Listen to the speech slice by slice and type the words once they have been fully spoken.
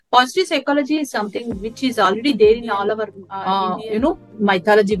Positive psychology is something which is already there in all our,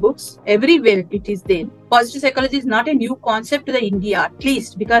 mythology books. Everywhere it is there. Positive psychology is not a new concept to the India, at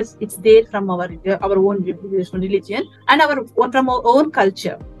least because it's there from our own religion and from our own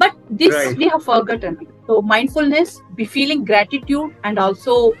culture. But this we have forgotten. So mindfulness, be feeling gratitude, and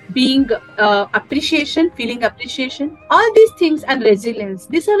also being feeling appreciation. All these things and resilience.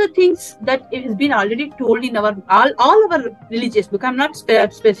 These are the things that it has been already told in our all our religious book. I'm not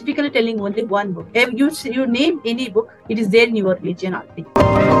specifically telling only one book. If you name any book, it is there in your religion already.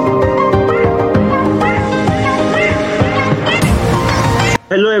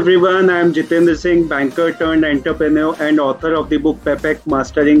 Hello everyone, I am Jitendra Singh, banker turned entrepreneur and author of the book PEPEC,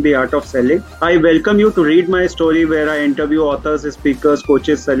 Mastering the Art of Selling. I welcome you to read my story where I interview authors, speakers,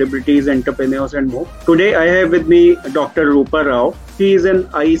 coaches, celebrities, entrepreneurs and more. Today I have with me Dr. Ruupa Rao. She is an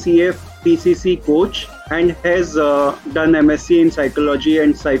ICF PCC coach and has done MSc in psychology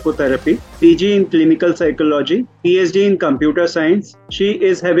and psychotherapy, PG in clinical psychology, PhD in computer science. She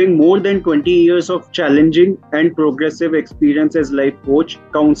is having more than 20 years of challenging and progressive experience as life coach,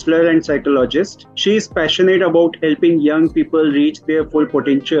 counselor and psychologist. She is passionate about helping young people reach their full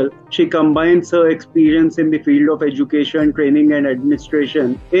potential. She combines her experience in the field of education, training and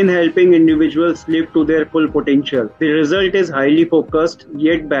administration in helping individuals live to their full potential. The result is highly focused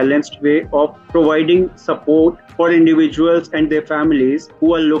yet balanced way of providing support for individuals and their families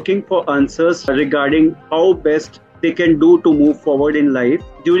who are looking for answers regarding how best they can do to move forward in life.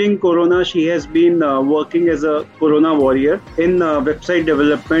 During Corona, she has been working as a Corona warrior in website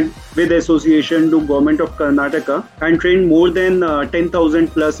development with association to Government of Karnataka and trained more than 10,000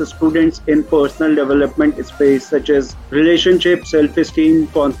 plus students in personal development space such as relationship, self-esteem,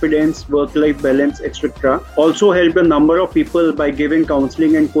 confidence, work-life balance, etc. Also helped a number of people by giving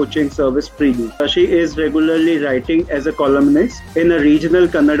counseling and coaching service freely. She is regularly writing as a columnist in a regional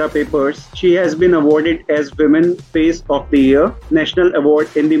Kannada papers. She has been awarded as Women Face of the Year, National Award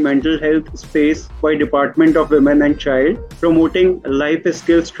in the mental health space by Department of Women and Child, promoting life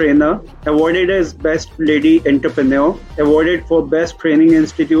skills trainer, awarded as Best Lady Entrepreneur, awarded for Best Training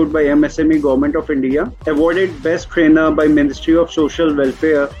Institute by MSME Government of India, awarded Best Trainer by Ministry of Social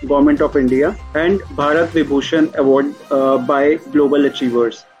Welfare Government of India, and Bharat Vibhushan Award by Global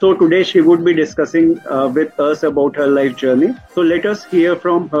Achievers. So today she would be discussing with us about her life journey. So let us hear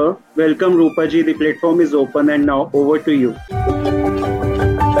from her. Welcome Ruupa ji, the platform is open and now over to you.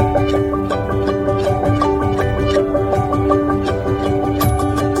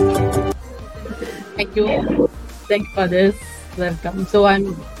 Thank you. Thank you for this. Welcome. So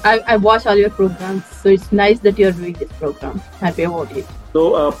I watch all your programs. So it's nice that you're doing this program. Happy about it.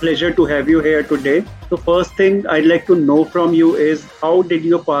 So pleasure to have you here today. So first thing I'd like to know from you is how did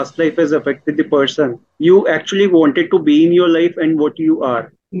your past life has affected the person you actually wanted to be in your life and what you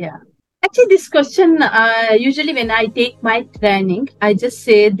are? Yeah. Actually, this question, usually when I take my training, I just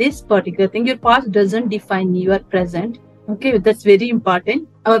say this particular thing. Your past doesn't define your present. Okay, that's very important.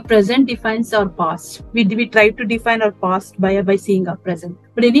 Our present defines our past. We try to define our past by seeing our present.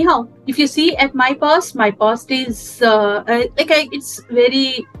 But anyhow, if you see at my past is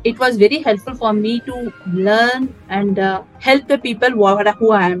it was very helpful for me to learn and help the people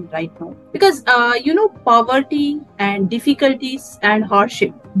who I am right now. Because poverty and difficulties and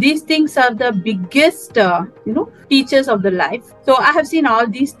hardship, these things are the biggest teachers of the life. So I have seen all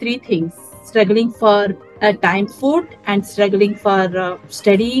these three things: struggling for time, food, and struggling for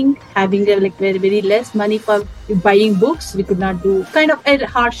studying, having very, very less money for buying books. We could not do, kind of a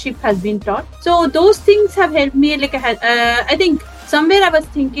hardship has been taught. So those things have helped me. I think somewhere I was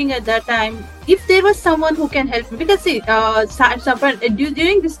thinking at that time, if there was someone who can help me, because during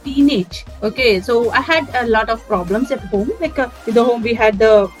this teenage, okay, so I had a lot of problems at home. In the home we had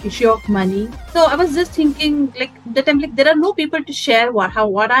the issue of money. So I was just thinking, that time, there are no people to share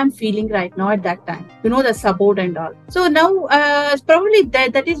what I'm feeling right now at that time. The support and all. So now, probably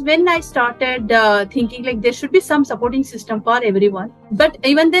that is when I started thinking there should be some supporting system for everyone. But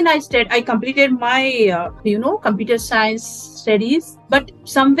even then, I completed my computer science studies. But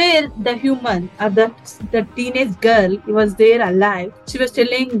somewhere the human, the teenage girl was there alive. She was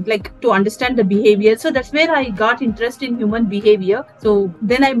telling to understand the behavior. So that's where I got interest in human behavior. So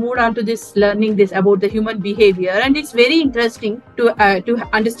then I moved on to learning this about the human behavior, and it's very interesting to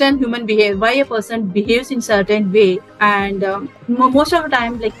understand human behavior, why a person behaves in certain way. And most of the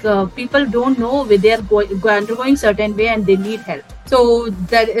time, people don't know where they are undergoing certain way and they need help. So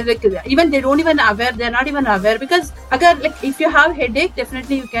that even they're not even aware, because if you have headache,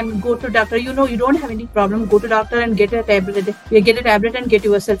 definitely you can go to doctor. You don't have any problem, go to doctor and get a tablet and get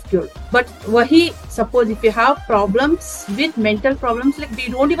yourself cured. But suppose if you have problems with mental problems, like we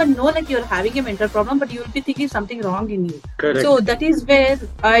don't even know like you're having a mental problem, but you will be thinking something wrong in you. Correct. So that is where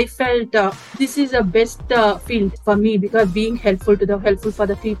I felt this is the best field for me, because being helpful for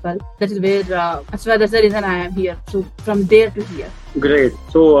the people. That is where that's the reason I am here. So from there to here. Great.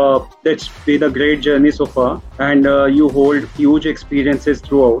 So that's been a great journey so far, and you hold huge experiences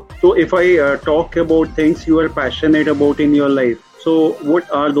throughout. So if I talk about things you are passionate about in your life, so what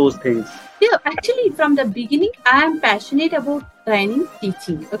are those things? Yeah, actually, from the beginning, I am passionate about training,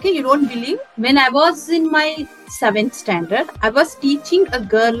 teaching. Okay, you don't believe? When I was in my 7th standard, I was teaching a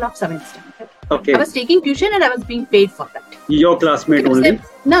girl of 7th standard. Okay. I was taking tuition and I was being paid for that. Your classmate only?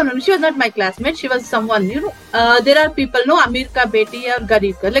 No, she was not my classmate. She was someone, there are people, Amir ka beti or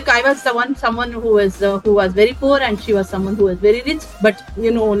Garib ka. Like I was someone who was very poor, and she was someone who was very rich, but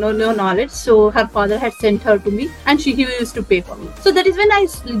no knowledge. So her father had sent her to me, and he used to pay for me. So that is when I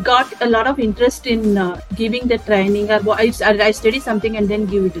got a lot of interest in giving the training, or I study something and then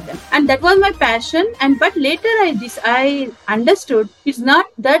give it to them. And that was my passion. But later I understood it's not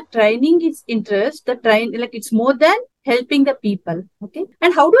that training is interest. It's more than helping the people. Okay,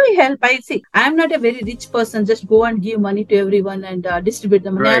 and how do I help? I say I am not a very rich person, just go and give money to everyone and distribute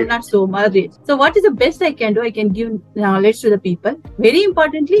the money. Right. I am not so much rich. So what is the best I can do? I can give knowledge to the people. Very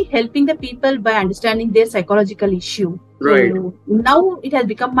importantly, helping the people by understanding their psychological issue. Right. So now it has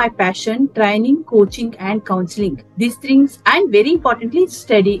become my passion: training, coaching, and counseling. These things, and very importantly,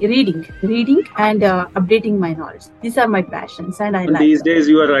 reading, and updating my knowledge. These are my passions, and I like. These days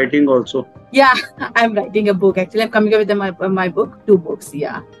you are writing also. Yeah, I'm writing a book. Actually, I'm coming up with my book, 2 books.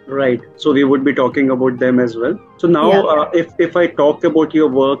 Yeah. Right. So we would be talking about them as well. So now, if I talk about your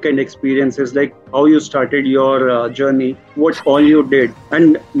work and experiences, like how you started your journey, what all you did,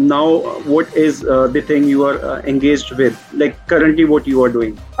 and now what is the thing you are engaged with, like currently what you are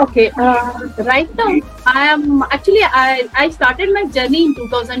doing. Okay. Right now, I started my journey in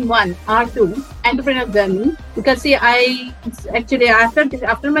 2001, R2, entrepreneur journey. Because see, after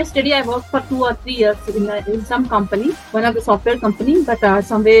my study, I worked for 2 or 3 years in some company, one of the software company, but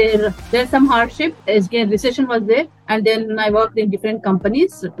somewhere there's some hardship. Again, recession was there, and then I worked in different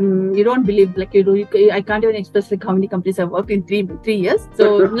companies. You don't believe, like I can't even express like how many companies I worked in 3 years.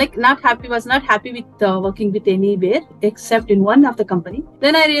 So like was not happy with working with anywhere except in one of the company.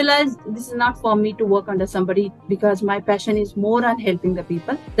 Then I realized this is not for me to work under somebody, because my passion is more on helping the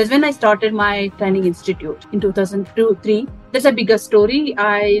people. That's when I started my training institute in 2002-3. That's a bigger story.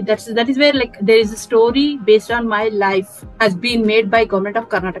 That is where like there is a story based on my life has been made by Government of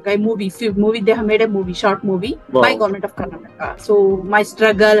Karnataka. They have made a short movie by Government of Karnataka. So my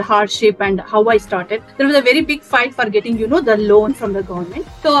struggle, hardship, and how I started. There was a very big fight for getting the loan from the government.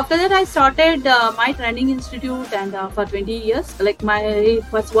 So after that I started my training institute, and for 20 years, like my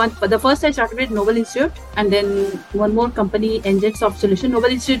first one. But the first I started with Noble Institute, and then one more company, Engines of Solution.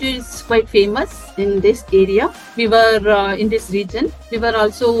 Noble Institute is quite famous in this area. We were in this region. We were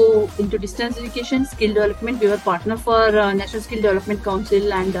also into distance education, skill development. We were partner for National Skill Development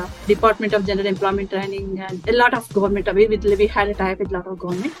Council and Department of General Employment Training, and a lot of government. We had a tie with a lot of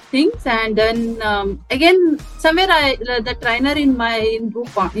government things. And then again, somewhere the trainer in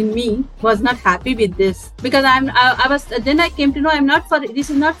me was not happy with this, because then I came to know I'm not there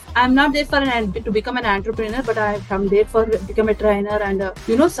to become an entrepreneur, but I come there for become a trainer and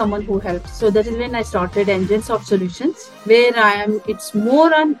someone who helps. So that is when I started Engines of Solutions, where it's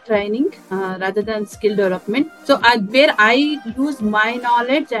more on training rather than skill development. So where I use my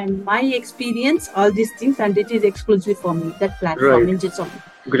knowledge and my experience, all these things, and it is exclusive for me, that platform, Engines of.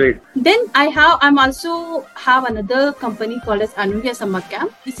 Great. Then I'm also have another company called as Anugya Summer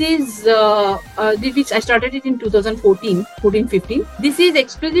Camp. This is which I started it in 2014-15. This is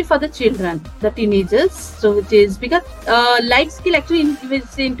exclusive for the children, the teenagers. So it is because life skill actually in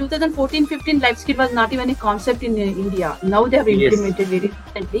 2014-15, life skill was not even a concept in India. Now they have implemented very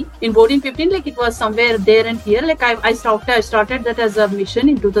recently. In 14-15, like it was somewhere there and here. Like I started that as a mission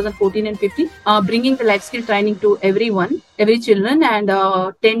in 2014 and 15, bringing the life skill training to every children, and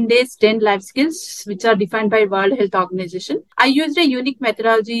 10 days, 10 life skills, which are defined by World Health Organization. I used a unique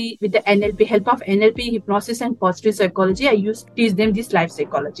methodology with the NLP, help of NLP, hypnosis, and positive psychology. I used to teach them this life skills.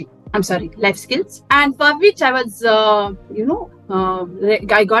 And for which I was, I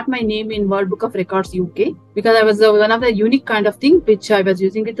got my name in World Book of Records UK. because I was one of the unique kind of thing which I was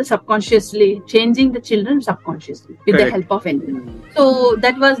using it subconsciously, changing the children subconsciously with the help of anything. So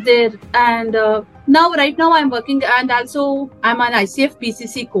that was there. And right now I'm working, and also I'm an ICF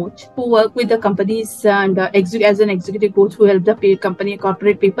PCC coach who work with the companies and as an executive coach who help the company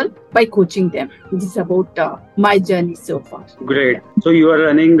corporate people by coaching them. This is about my journey so far. Great. So you are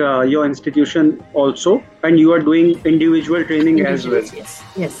running your institution also, and you are doing individual training as well.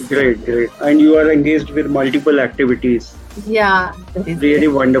 Yes. Great. And you are engaged with multiple activities. Yeah, that is really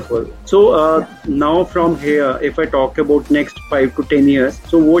wonderful. So now from here, if I talk about next 5 to 10 years,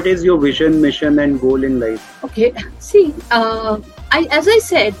 so what is your vision, mission and goal in life? Okay, see, as I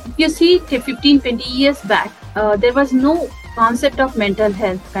said, you see 15, 20 years back, there was no concept of mental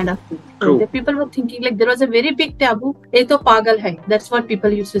health kind of thing. So the people were thinking like there was a very big taboo. "Ye to pagal hai." That's what people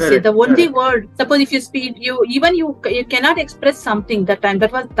used to say. The only word. Suppose if you speak, you cannot express something that time.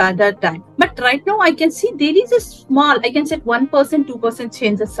 That was that time. But right now, I can see there is a small. I can say 1%, 2%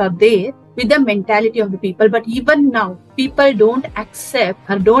 changes are there with the mentality of the people. But even now, people don't accept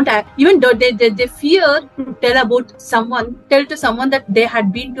or even though they fear to tell to someone that they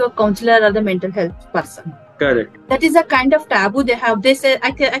had been to a counselor or the mental health person. Correct. That is a kind of taboo they have. They say,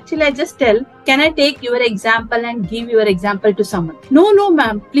 I just tell, can I take your example and give your example to someone? No,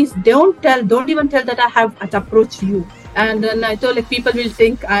 ma'am, please don't even tell that I have approached you. And then I told people will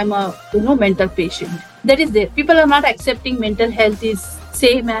think I'm a mental patient. That is there. People are not accepting mental health is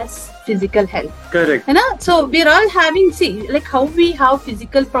same as physical health. Correct. So we're all having, how we have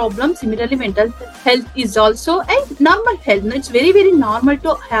physical problems, similarly mental health is also a normal health. It's very, very normal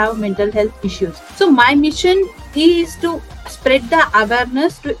to have mental health issues. So my mission is to spread the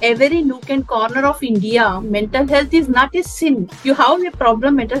awareness to every nook and corner of India. Mental health is not a sin. You have a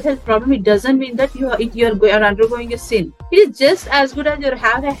problem, mental health problem, it doesn't mean that you are undergoing a sin. It is just as good as you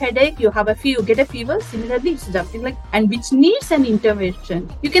have a headache, you get a fever. Similarly, it's something and which needs an intervention.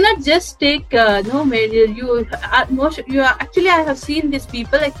 You cannot just take I have seen these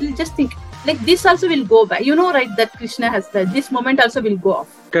people actually just think this also will go by. Right, that Krishna has said this moment also will go off.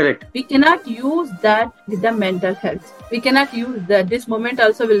 Correct. We cannot use that with the mental health. We cannot use that this moment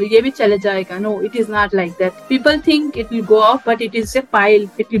also will ye chala jayega. No, it is not like that. People think it will go off, but it is a pile.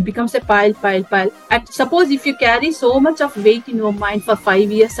 It becomes a pile. And suppose if you carry so much of weight in your mind for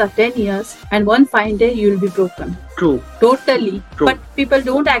 5 years or 10 years, and one fine day you will be broken. True. Totally. True. But people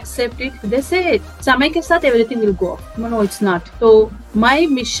don't accept it. They say samay ke saath everything will go off. No, it's not. So my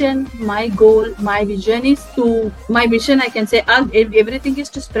mission, my goal, my vision is I can say everything is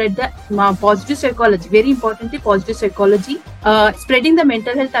to spread the positive psychology. Very importantly, positive psychology. Spreading the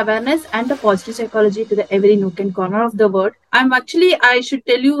mental health awareness and the positive psychology to the every nook and corner of the world. I should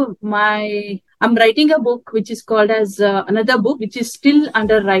tell you I'm writing a book which is called as another book which is still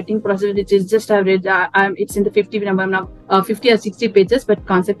under writing process, which is just I've read. It's in the 50 or 60 pages, but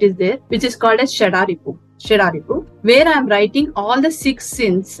concept is there, which is called as Shedaripu, where I'm writing all the 6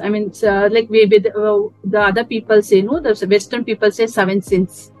 sins. I mean, the other people say, the Western people say 7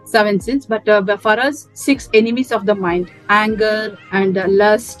 sins. 7 sins, but for us, 6 enemies of the mind: anger and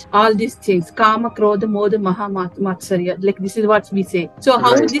lust, all these things. Kama, Krodha, Modha, Maha, Matsarya. This is what we say. So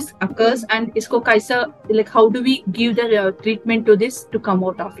how this occurs and isko kaisa, how do we give the treatment to this to come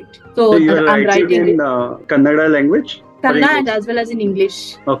out of it? So you're writing in Kannada language? Kannada and as well as in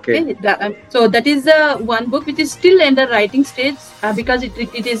English. Okay. So that is one book which is still in the writing stage because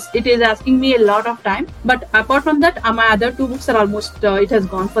it is asking me a lot of time. But apart from that, my other 2 books are almost it has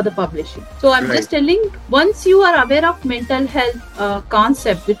gone for the publishing. So I'm just telling, once you are aware of mental health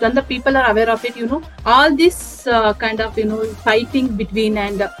concept, when the people are aware of it, all this kind of fighting between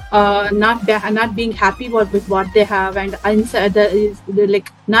and not being happy with what they have, and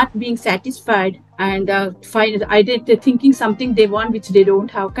not being satisfied, and thinking something they want which they don't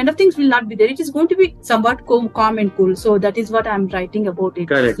have, kind of things will not be there. It is going to be somewhat calm and cool. So that is what I'm writing about it.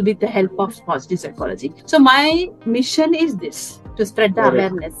 Correct. With the help of positive psychology. So my mission is this, to spread the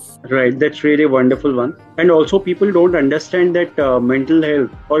awareness. Right, that's really wonderful one. And also people don't understand that mental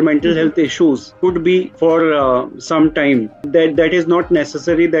health or mental health issues could be for some time. That is not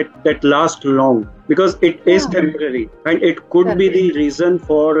necessary that last long, because it is temporary, and it could be the reason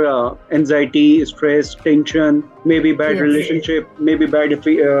for anxiety, stress, tension, maybe bad relationship, maybe bad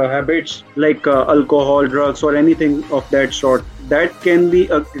habits like alcohol, drugs, or anything of that sort. That can be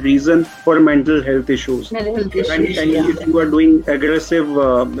a reason for mental health issues. And if you are doing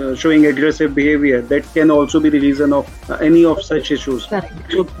showing aggressive behavior, that can also be the reason of any of such issues.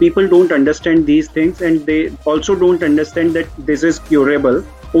 Correct. So people don't understand these things, and they also don't understand that this is curable.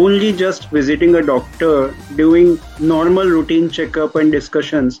 only just visiting a doctor, doing normal routine checkup and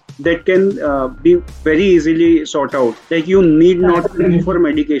discussions, that can be very easily sought out. Like you need not to go for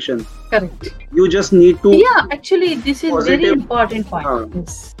medication. Correct. You just need to Yeah, actually, this is very positive. important point.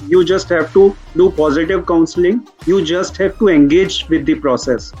 Yes. You just have to do positive counseling. You just have to engage with the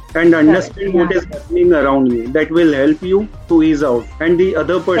process and understand what is happening around you. That will help you to ease out. And the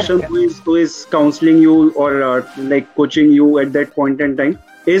other person who is counseling you or like coaching you at that point in time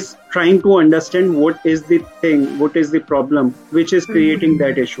is trying to understand what is the thing, what is the problem which is creating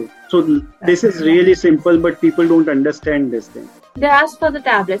that issue. So this is really simple, but people don't understand this thing. They asked for the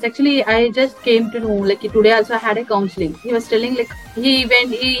tablets. Actually, I just came to know, like today also I had a counseling. He was telling like he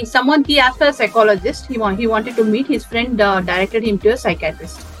asked for a psychologist. He wanted to meet his friend, directed him to a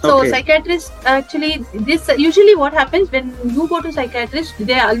psychiatrist. So psychiatrist, actually, this usually what happens when you go to psychiatrist,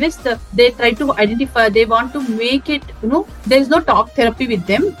 they always they try to identify. They want to make it, there is no talk therapy with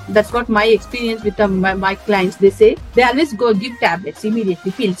them. That's what my experience with my clients. They say they always go give tablets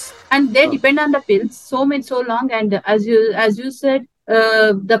immediately, pills, and they depend on the pills so long. And as you said,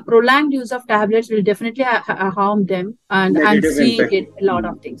 the prolonged use of tablets will definitely harm them, and I'm seeing it a lot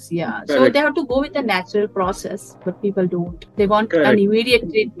of things. Yeah. So they have to go with the natural process, but people don't. They want an immediate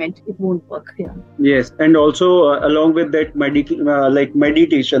treatment. It won't work. Yeah. Yes, and also along with that, like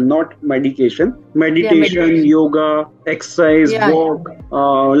meditation, not medication. Meditation, yoga, exercise, walk,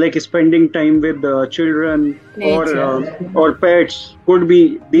 like spending time with children or pets could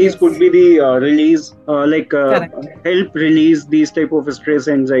be. These could be the release, help release these type of stress,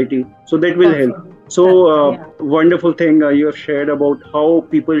 anxiety. So that will help. So wonderful thing you have shared about how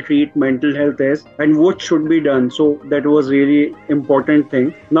people treat mental health as and what should be done. So that was really important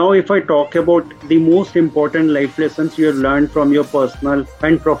thing. Now, if I talk about the most important life lessons you have learned from your personal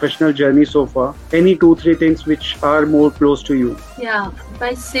and professional journey so far, any 2-3 things which are more close to you? Yeah, if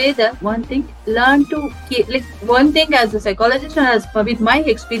I say that one thing, learn to keep, like one thing as a psychologist and as with my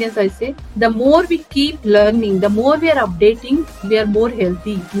experience, I say the more we keep learning, the more we are updating, we are more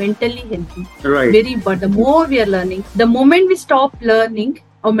healthy, mentally healthy. Right. Very important. The more we are learning, the moment we stop learning,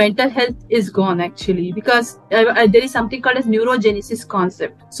 our mental health is gone actually, because there is something called as neurogenesis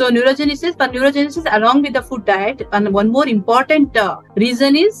concept. So neurogenesis along with the food diet, and one more important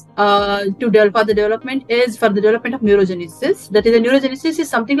reason is for the development of neurogenesis. That is, the neurogenesis is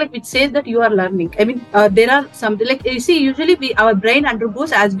something like which says that you are learning. I mean, there are something like, you see, usually our brain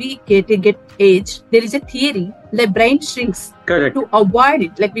undergoes as we get age. There is a theory the brain shrinks. Correct. To avoid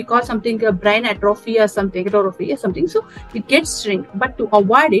it, like we call something brain atrophy or something. So it gets shrink. But to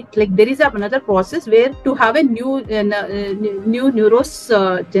avoid it, like there is another process where to have a new neurons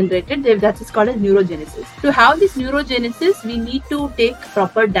generated. That is called as neurogenesis. To have this neurogenesis, we need to take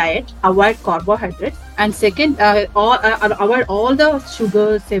proper diet, avoid carbohydrates, and second, avoid all the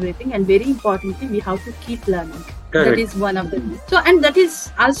sugars, everything. And very importantly, we have to keep learning. Correct. That is one of the. So, and that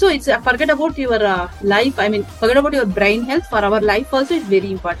is also, it's forget about your life. I mean, forget about your brain health. For our life also, it's very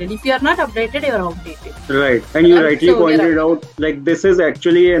important. If you are not updated, you are outdated. Right. And you rightly pointed out, like this is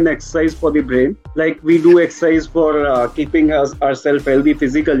actually an exercise for the brain. Like we do exercise for keeping ourselves healthy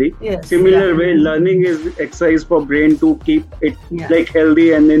physically. Yes, Similar way, learning is exercise for brain to keep it like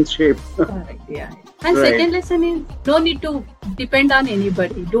healthy and in shape. Correct. Yeah. And second lesson is, don't need to depend on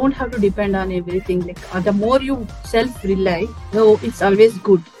anybody. Don't have to depend on everything. Like the more you self-rely, it's always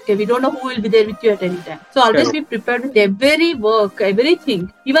good. Okay, we don't know who will be there with you at any time. So always be prepared with every work,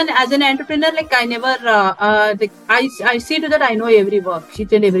 everything. Even as an entrepreneur, like I never, I see to that I know every work,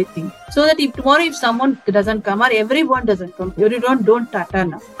 sheet and everything. So that if tomorrow if someone doesn't come or everyone doesn't come, you don't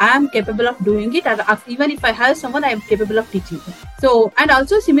turn up. I am capable of doing it. And even if I have someone, I am capable of teaching them. So, and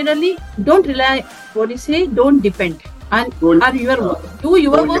also similarly, don't rely, don't depend on your work. Do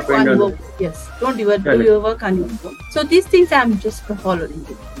your work on your work. Yes, don't do your work on your own. So these things I'm just following.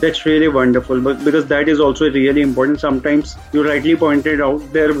 That's really wonderful, but because that is also really important. Sometimes you rightly pointed out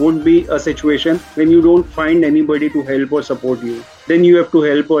there would be a situation when you don't find anybody to help or support you. Then you have to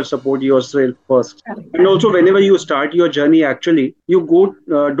help or support yourself first. And also whenever you start your journey, actually, you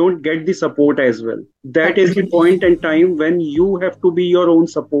don't get the support as well. That is the point in time when you have to be your own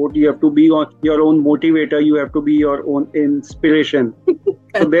support. You have to be your own motivator. You have to be your own inspiration.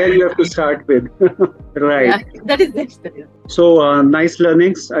 So there you have to start with. Right. Yeah, that's the reason. So nice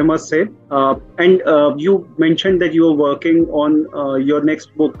learnings, I must say. And you mentioned that you are working on your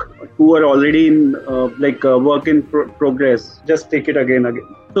next book. Who are already in work in progress. Just take it again.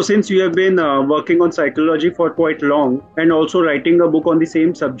 So since you have been working on psychology for quite long, and also writing a book on the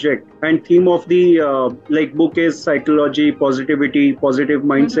same subject, and theme of the book is psychology, positivity, positive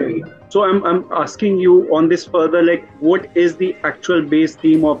mindset. So I'm asking you on this further, like what is the actual base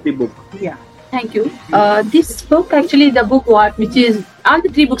theme of the book? Yeah. Thank you. This book, actually, the book which is all the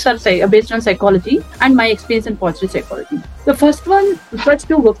three books are based on psychology and my experience in positive psychology. The first two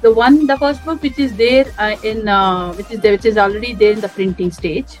books. The first book which is there which is already there in the printing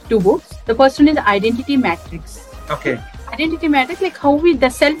stage. Two books. The first one is Identity Matrix. Okay. Identity matrix, like how we the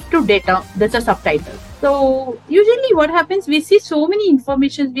self to data. That's a subtitle. So usually what happens, we see so many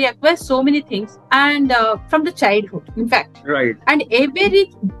information, we acquire so many things, and from the childhood, in fact. Right. And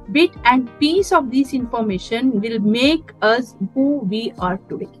every bit and piece of this information will make us who we are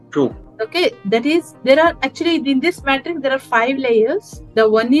today. True. Okay, that is, there are actually in this matrix there are 5 layers.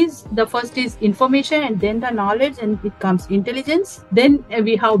 The first is information, and then the knowledge, and it comes intelligence. Then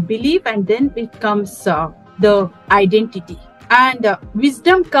we have belief, and then it comes the identity, and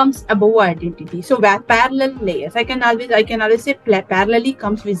wisdom comes above identity. So parallel layers. I can always say parallelly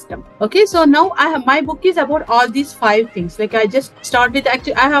comes wisdom. Okay, so now my book is about all these 5 things. Like I just start with,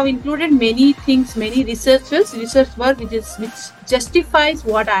 actually I have included many things, many research work which justifies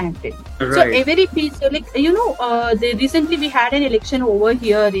what I am telling. Right. So every piece, recently we had an election over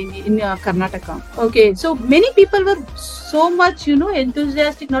here in Karnataka. Okay, so many people were so much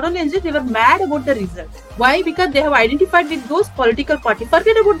enthusiastic. Not only enthusiastic, they were mad about the result. Why? Because they have identified with those political party.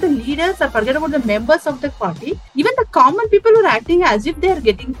 Forget about the leaders or forget about the members of the party. Even the common people were acting as if they are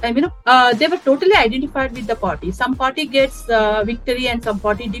getting, they were totally identified with the party. Some party gets victory and some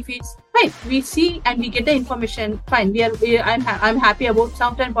party defeats. Fine, we see and we get the information. Fine, I'm happy about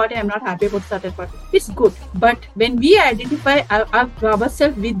certain party. I'm not happy about certain party. It's good, but when we identify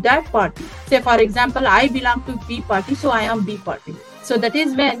ourselves with that party, say for example, I belong to B party, so I am B party. So that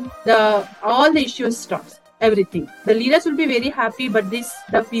is when all the issues starts. Everything. The leaders will be very happy, but these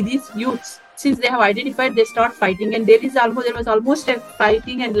youths, since they have identified, they start fighting, and there was almost a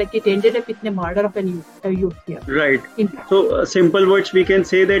fighting, and like it ended up with the murder of a youth here. Right. So simple words, we can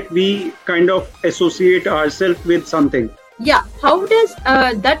say that we kind of associate ourselves with something. Yeah, how does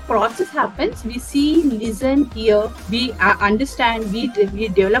that process happens? We see, listen, hear, we understand, we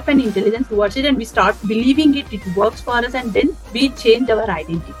develop an intelligence towards it, and we start believing it works for us, and then we change our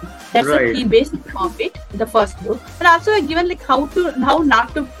identity. That's right. The key base of it, the first book. And also I've given like how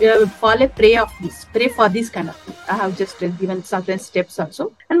not to fall a prey for this kind of thing. I have just given certain steps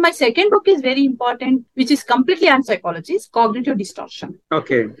also. And my second book is very important, which is completely on psychology, is cognitive distortion.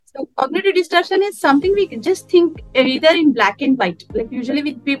 Okay. So cognitive distortion is something we can just think either in black and white. Like usually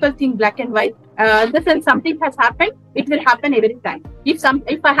with people think black and white. When something has happened, it will happen every time. If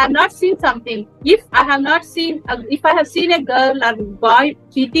I have not seen something, if I have seen a girl or boy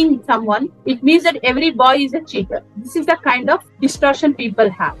cheating someone, it means that every boy is a cheater. This is the kind of distortion people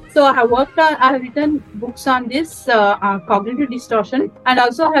have. So I have written books on this cognitive distortion, and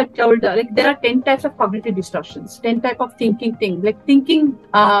also I have told there are 10 types of cognitive distortions, 10 type of thinking thing. Like thinking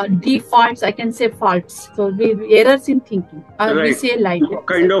defaults, I can say faults. So errors in thinking. Right. We say like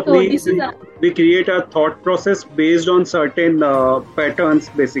kind of we create a thought process based on certain patterns,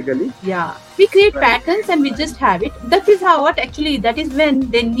 basically. Yeah, we create patterns and we just have it. That is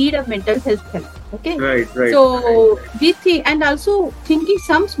when they need a mental health help. Okay. Right. So we think, and also thinking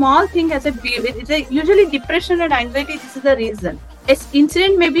some small thing as it's usually depression and anxiety. This is the reason. An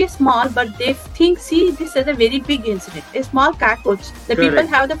incident may be small, but they see this as a very big incident. A small cockroach. The people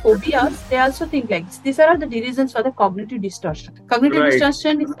have the phobias. They also think like this. These are all the reasons for the cognitive distortion. Cognitive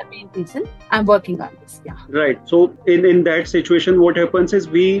distortion is the main reason. I'm working on this. Yeah. Right. So in that situation, what happens is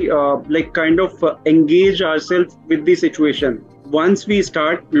we engage ourselves with the situation. Once we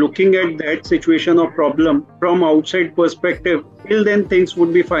start looking at that situation or problem from outside perspective, till then things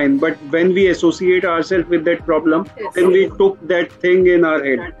would be fine. But when we associate ourselves with that problem, then we took that thing in our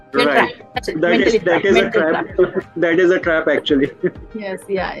head. Right. That is a trap. That is a trap actually. Yes.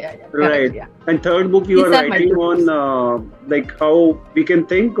 Yeah. Right. Yeah. And third book you are writing on how we can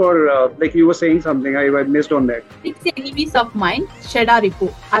think, or you were saying something I missed on that. 6 enemies of mind, Sheda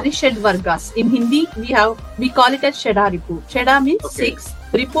Ripu, Arishad Vargas. In Hindi, we call it as Sheda Ripu. Sheda means 6.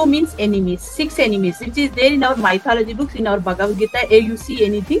 Ripu means enemies, 6 enemies, which is there in our mythology books, in our Bhagavad Gita. You see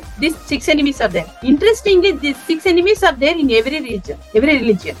anything, these 6 enemies are there. Interestingly, these 6 enemies are there in every religion. Every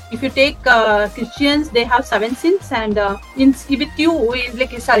religion. If you take Christians, they have 7 sins, and in six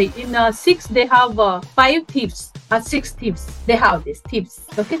they have 5 thieves. 6 thieves. They have these thieves.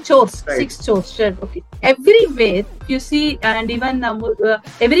 Okay, chores. Right. 6 chores. Sure. Okay. Everywhere you see, and even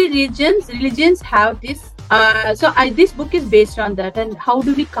every religions have this. This book is based on that, and how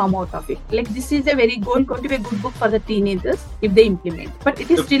do we come out of it? Like, this is a very going to be a good book for the teenagers if they implement, but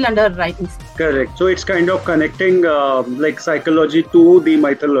it is still under writing. Correct. So it's kind of connecting like psychology to the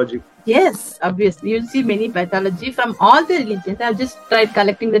mythology. Yes, obviously. You'll see many mythology from all the religions. I've just tried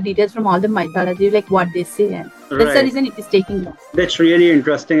collecting the details from all the mythology, like what they say, and that's the reason it is taking long. That's really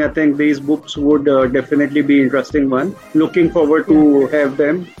interesting. I think these books would definitely be interesting one. Looking forward to have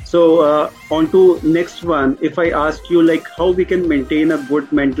them. So on to next one. If I ask you like how we can maintain a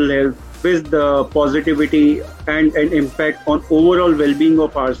good mental health with the positivity and an impact on overall well-being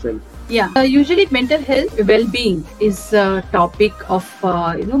of ourselves. Yeah, usually mental health well-being is a topic of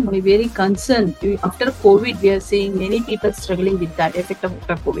my very concern. After COVID, we are seeing many people struggling with that effect of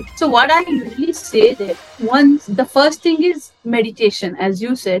after COVID. So what I usually say that the first thing is meditation, as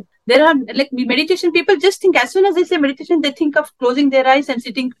you said. There are like meditation, people just think as soon as they say meditation, they think of closing their eyes and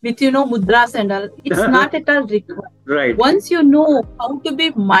sitting with, mudras and all. It's not at all required. Right. Once you know how to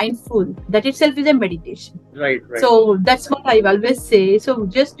be mindful, that itself is a meditation. Right. So that's what I always say. So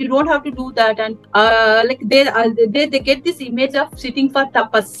just you don't have to do that. And they get this image of sitting for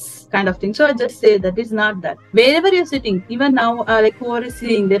tapas kind of thing. So I just say that is not that. Wherever you're sitting, even now, who are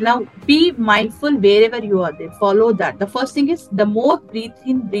sitting there now, be mindful wherever you are there. Follow that. The first thing is the more breathe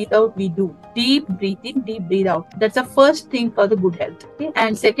in, breathe out we do. Deep breathe in, deep breathe out. That's the first thing for the good health. Okay?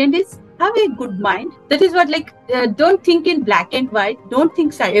 And second is have a good mind. That is what don't think in black and white. Don't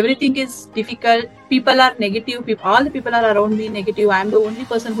think everything is difficult. People are negative. All the people are around me negative. I am the only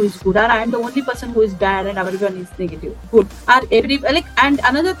person who is good, or I am the only person who is bad, and everyone is negative. Good. And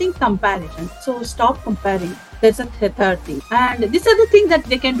another thing, comparison. So stop comparing. That's a third thing. And these are the things that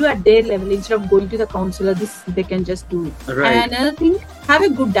they can do at their level instead of going to the counselor. This they can just do it. Right. And another thing, have a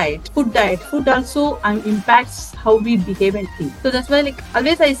good diet. Food also impacts how we behave and think. So that's why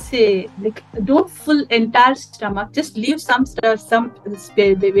always I say don't fill entire stomach. Just leave some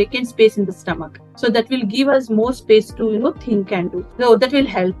vacant space in the stomach. So that will give us more space to think and do. So that will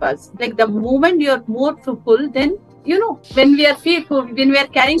help us. Like the moment you're more full, then when we are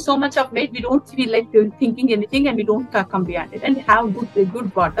carrying so much of weight, we don't feel like thinking anything, and we don't come beyond it. And have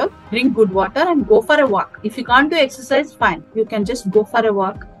good water, drink good water, and go for a walk. If you can't do exercise, fine. You can just go for a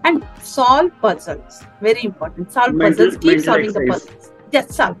walk and solve puzzles. Very important. Solve puzzles. Keep solving the puzzles.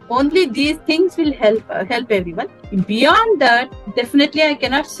 Just solve. Only these things will help everyone. Beyond that, definitely I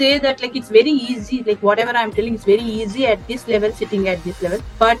cannot say that it's very easy. Like whatever I'm telling is very easy at this level, sitting at this level.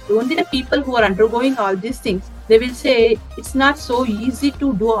 But only the people who are undergoing all these things, they will say it's not so easy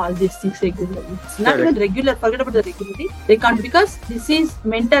to do all these things regularly. It's not even regular. Forget about the regularity. They can't, because this is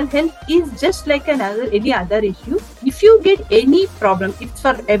mental health is just like any other issue. If you get any problem, it's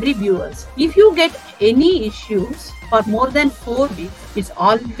for every viewers. If you get any issues for more than 4 weeks, it's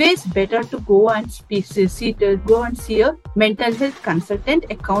always better to go and see a mental health consultant,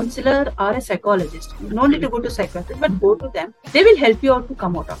 a counselor, or a psychologist. You don't need to go to psychiatrist, but go to them. They will help you out to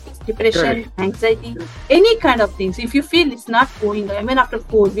come out of this. Depression, anxiety, any kind of things. If you feel it's not going, even after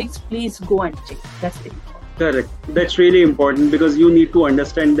 4 weeks, please go and check. That's it. Correct. That's really important, because you need to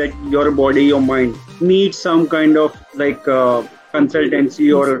understand that your body, your mind needs some kind of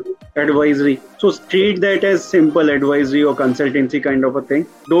consultancy or advisory. So treat that as simple advisory or consultancy kind of a thing.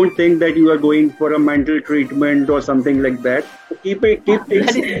 Don't think that you are going for a mental treatment or something like that. Keep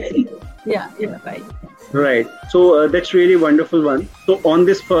things. Yeah, right. Right. So that's really wonderful one. So on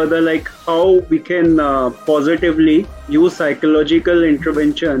this further, how we can positively use psychological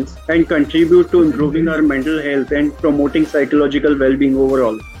interventions and contribute to improving our mental health and promoting psychological well-being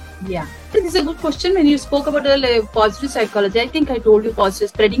overall. Yeah. This is a good question. When you spoke about positive psychology, I think I told you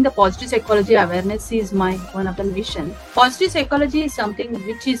spreading the positive psychology awareness is one of the mission. Positive psychology is something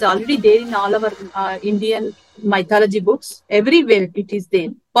which is already there in all our Indian mythology books. Everywhere it is there.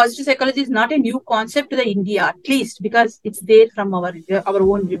 Positive psychology is not a new concept to the India, at least because it's there from our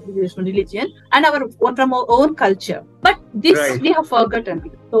own religion and from our own culture. But this we have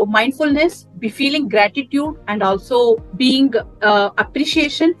forgotten. So mindfulness, be feeling gratitude and also being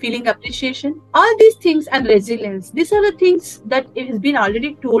feeling appreciation. All these things and resilience. These are the things that it has been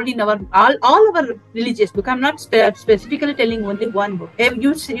already told in all our religious book. I'm not specifically telling only one book.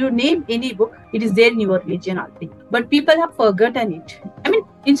 If you name any book, it is there in your religion already. But people have forgotten it. I mean,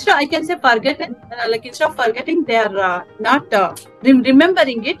 instead I can say forgotten. Instead of forgetting, they are not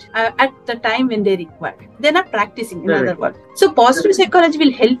remembering it at the time when they require. They're not practicing. In other words, so positive psychology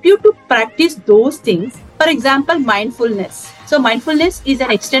will help you to practice those things. For example, mindfulness. So mindfulness is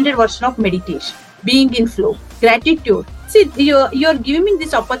an extended version of meditation. Being in flow, gratitude. See, you're giving me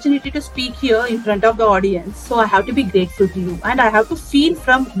this opportunity to speak here in front of the audience. So I have to be grateful to you, and I have to feel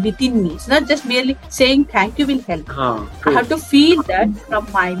from within me. It's not just merely saying thank you will help. I have to feel that from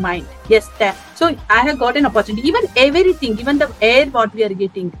my mind. Yes, that. So I have got an opportunity. Even everything, even the air what we are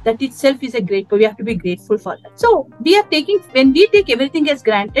getting, that itself is a great. We have to be grateful for that. So when we take everything as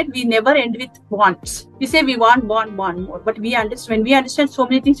granted, we never end with wants. We say we want more, but when we understand so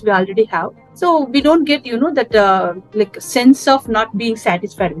many things we already have. So we don't get, that sense of not being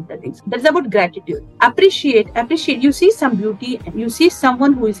satisfied with the things. That's about gratitude. Appreciate. You see some beauty, you see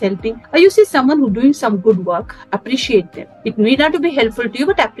someone who is helping, or you see someone who doing some good work. Appreciate them. It need not to be helpful to you,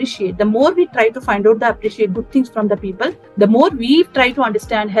 but appreciate. The more we try to find out appreciate good things from the people, the more we try to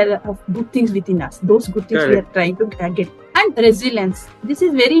understand good things within us. Those good things we are trying to get. And resilience. This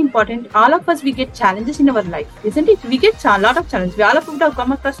is very important. All of us, we get challenges in our life, isn't it? We get a lot of challenges. We all of us have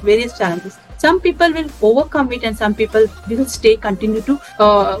come across various challenges. Some people will overcome it and some people will continue to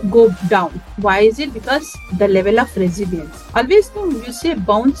go down. Why is it? Because the level of resilience. Always you say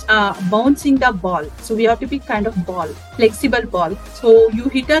bouncing the ball. So we have to be kind of flexible ball. So you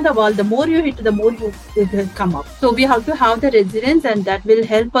hit on the ball, the more you hit, the more you will come up. So we have to have the resilience, and that will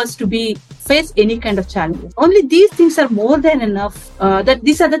help us to face any kind of challenges. Only these things are more than enough. That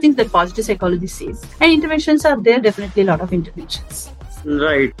these are the things that positive psychology says. And interventions are there, definitely a lot of interventions.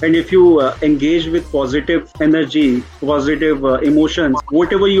 Right. And if you engage with positive energy, positive emotions,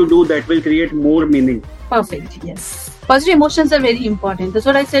 whatever you do, that will create more meaning. Perfect. Yes. Positive emotions are very important. That's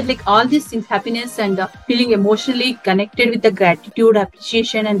what I said, all these things, happiness and feeling emotionally connected with the gratitude,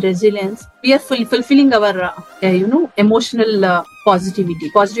 appreciation and resilience. We are fulfilling our, emotional positive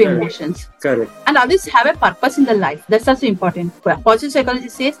emotions. Correct. And always have a purpose in the life. That's also important. Positive psychology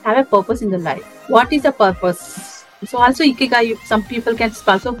says have a purpose in the life. What is the purpose? So also Ikigai, some people can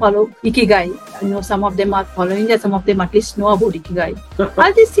also follow Ikigai. Some of them are following that, some of them at least know about Ikigai.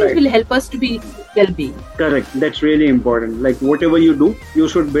 All these things will help us to be well-being. Correct. That's really important. Whatever you do, you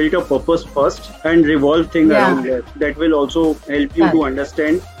should build a purpose first and revolve things around that. That will also help you to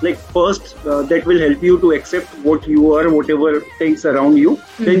understand. First, that will help you to accept what you are, whatever things around you.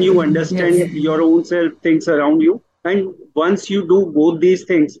 Then you understand your own self, things around you. And once you do both these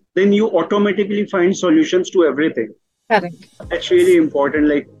things, then you automatically find solutions to everything. Correct. That's really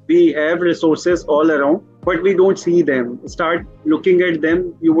important. We have resources all around, but we don't see them. Start looking at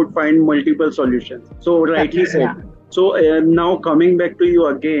them, you would find multiple solutions. So rightly said. Yeah. So now coming back to you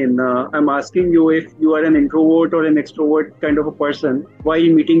again, I'm asking you if you are an introvert or an extrovert kind of a person while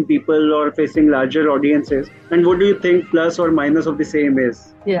meeting people or facing larger audiences. And what do you think plus or minus of the same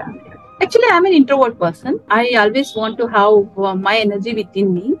is? Yeah. Actually, I'm an introvert person. I always want to have my energy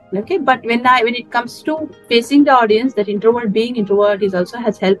within me. Okay, but when it comes to facing the audience, being introvert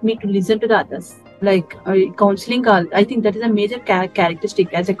has helped me to listen to the others. Counseling, I think that is a major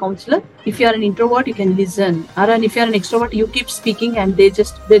characteristic as a counselor. If you are an introvert, you can listen. Or if you are an extrovert, you keep speaking and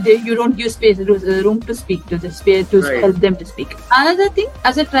you don't give space, room to speak, to help them to speak. Another thing,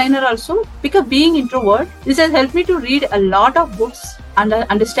 as a trainer also, because being introvert, this has helped me to read a lot of books,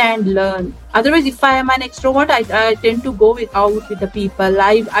 understand, learn. Otherwise, if I am an extrovert, I tend to go out with the people.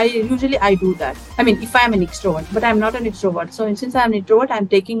 I usually do that. I mean, if I am an extrovert, but I'm not an extrovert. So since I'm an introvert, I'm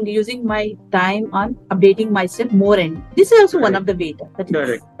using my time on updating myself more. And this is also one of the ways.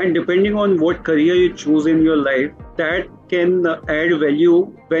 Correct. And depending on what career you choose in your life, that can add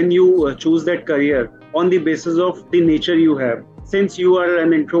value when you choose that career on the basis of the nature you have. Since you are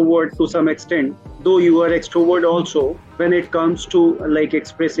an introvert to some extent, though you are extrovert also when it comes to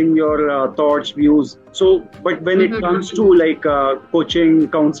expressing your thoughts, views. So, but when it comes to coaching,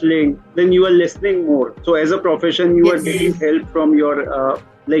 counseling, then you are listening more. So as a profession, you are getting help from your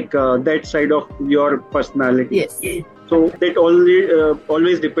that side of your personality. Yes. So that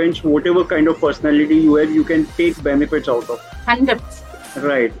always depends. Whatever kind of personality you have, you can take benefits out of. 100%.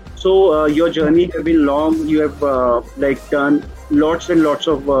 Right. So your journey has been long. You have done lots and lots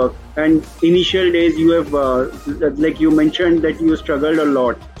of work. And initial days you have, like you mentioned that you struggled a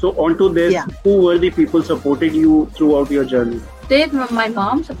lot. So onto this, Yeah. who were the people supported you throughout your journey? Then my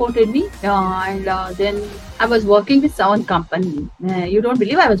mom supported me, and then I was working with someone company. You don't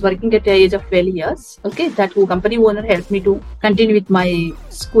believe I was working at the age of 12 years. Okay, that company owner helped me to continue with my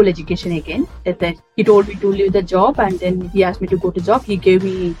school education again. That he told me to leave the job, and then he asked me to go to job. He gave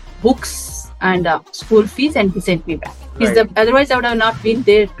me books and school fees, and he sent me back. Right. Otherwise, I would have not been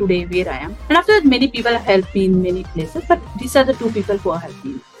there today where I am. And after that, many people have helped me in many places, but these are the two people who have helped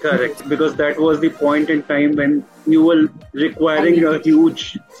me. Correct, because that was the point in time when you were requiring a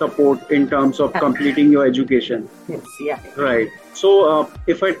huge support in terms of completing your education. Yes, yeah. Right. So,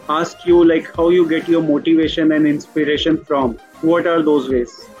 if I ask you like how you get your motivation and inspiration from, what are those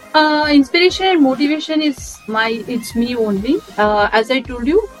ways? Inspiration and motivation is it's me only. As I told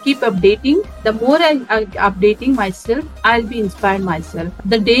you, keep updating. The more I updating myself, I'll be inspired myself.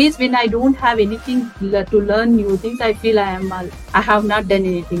 The days when I don't have anything to learn new things, I feel I have not done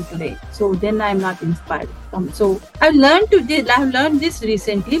anything today. So then I'm not inspired. So I've learned this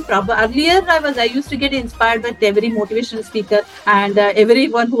recently. Earlier I used to get inspired by every motivational speaker and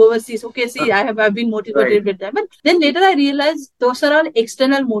everyone whoever sees, okay, see, I've been motivated with them. But then later I realized those are all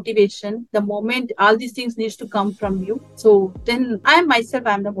external motivation. The moment all these things needs to come from you. So then I'm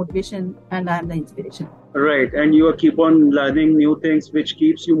the motivation and I'm the inspiration. Right, and you keep on learning new things, which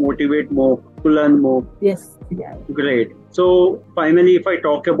keeps you motivate more to learn more. Yes, yeah. Great. So finally, if I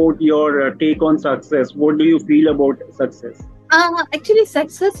talk about your take on success, what do you feel about success? Actually,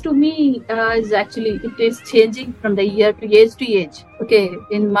 success to me it is changing from the year to age. Okay,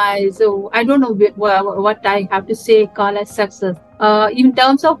 so I don't know what I have to say call as success. In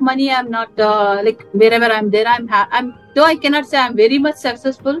terms of money, I'm not like wherever I'm there. I'm though I cannot say I'm very much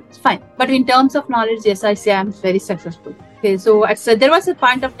successful. It's fine, but in terms of knowledge, yes, I say I'm very successful. Okay, so there was a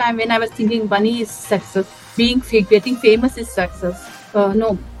point of time when I was thinking money is success, getting famous is success.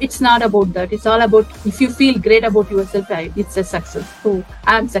 No, it's not about that. It's all about if you feel great about yourself, it's a success. So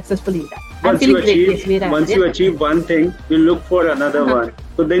I'm successful in that. Once you achieve one thing, you look for another one.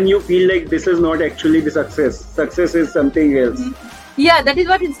 So then you feel like this is not actually the success. Success is something else. Yeah, that is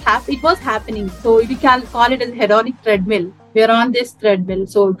what it was happening. So we can call it as a hedonic treadmill. We are on this treadmill,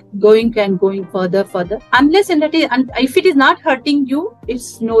 so going further. Unless if it is not hurting you,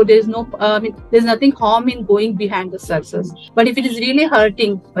 there's nothing harm in going behind the success. But if it is really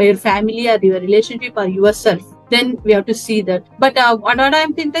hurting your family or your relationship or yourself, then we have to see that. But what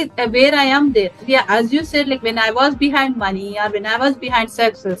I'm thinking, where I am there. Yeah, as you said, like when I was behind money or when I was behind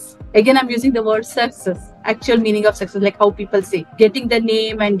success, again, I'm using the word success, actual meaning of success, like how people say, getting the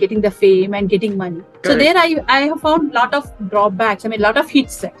name and getting the fame and getting money. Correct. So there I have found a lot of drawbacks, a lot of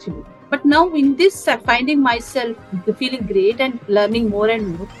hits actually. But now in this, finding myself, feeling great and learning more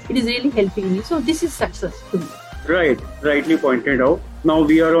and more, it is really helping me. So this is success to me. Right, rightly pointed out. Now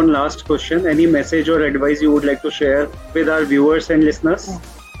we are on last question. Any message or advice you would like to share with our viewers and listeners?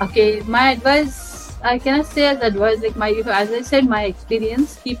 Okay, my advice, I cannot say as advice, as I said, my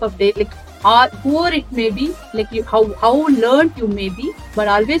experience, keep update, or whoever it may be, how learned you may be, but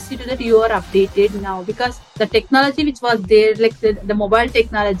always see to that you are updated now, because the technology which was there, like the mobile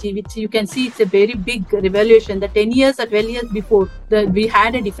technology, which you can see it's a very big revolution. The 10 years or 12 years before, we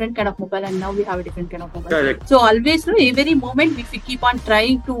had a different kind of mobile and now we have a different kind of mobile. Correct. So always, every moment if we keep on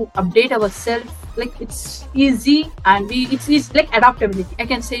trying to update ourselves, it's easy and it's like adaptability. I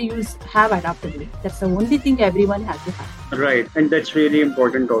can say have adaptability. That's the only thing everyone has to have. Right, and that's really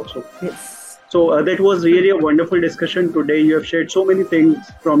important also. Yes. So that was really a wonderful discussion today. You have shared so many things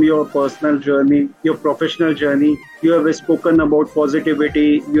from your personal journey, your professional journey. You have spoken about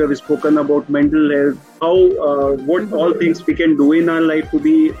positivity. You have spoken about mental health. What all things we can do in our life to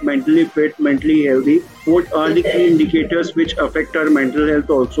be mentally fit, mentally healthy. What are the key indicators which affect our mental health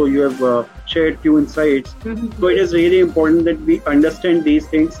also? You have shared few insights. So it is really important that we understand these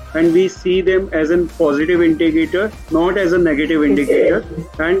things and we see them as a positive indicator, not as a negative indicator,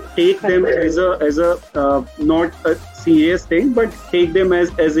 and take them as a not a serious thing, but take them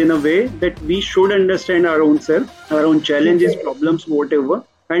as in a way that we should understand our own self, our own challenges, problems, whatever.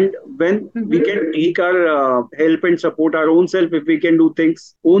 And when we can take our help and support our own self, if we can do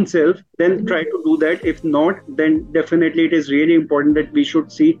things own self, then try to do that. If not, then definitely it is really important that we should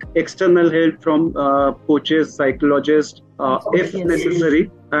seek external help from coaches, psychologists, if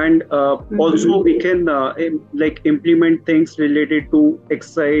necessary. And also we can implement things related to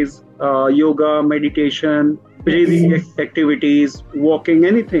exercise, yoga, meditation, breathing Yes. activities, walking,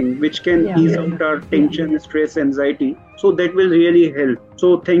 anything which can Yeah. ease out our Yeah. tension, stress, anxiety. So that will really help. So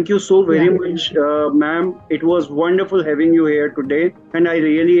thank you so very Yeah. much, ma'am. It was wonderful having you here today, and I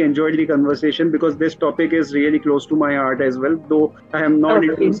really enjoyed the conversation because this topic is really close to my heart as well. Though I am not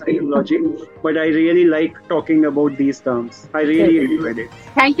into Okay. psychology, but I really like talking about these terms. I Yes. really enjoyed it.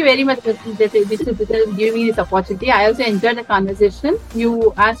 Thank you very much, this giving me this opportunity. I also enjoyed the conversation.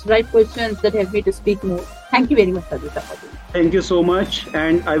 You asked right questions that helped me to speak more. Thank you very much for this opportunity. Thank you so much.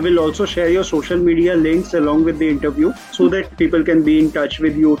 And I will also share your social media links along with the interview so that people can be in touch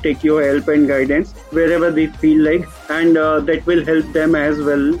with you, take your help and guidance wherever they feel like. And that will help them as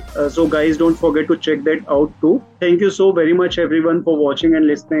well. So, guys, don't forget to check that out too. Thank you so very much, everyone, for watching and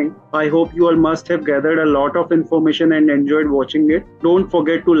listening. I hope you all must have gathered a lot of information and enjoyed watching it. Don't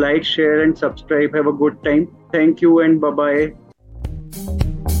forget to like, share, and subscribe. Have a good time. Thank you and bye bye.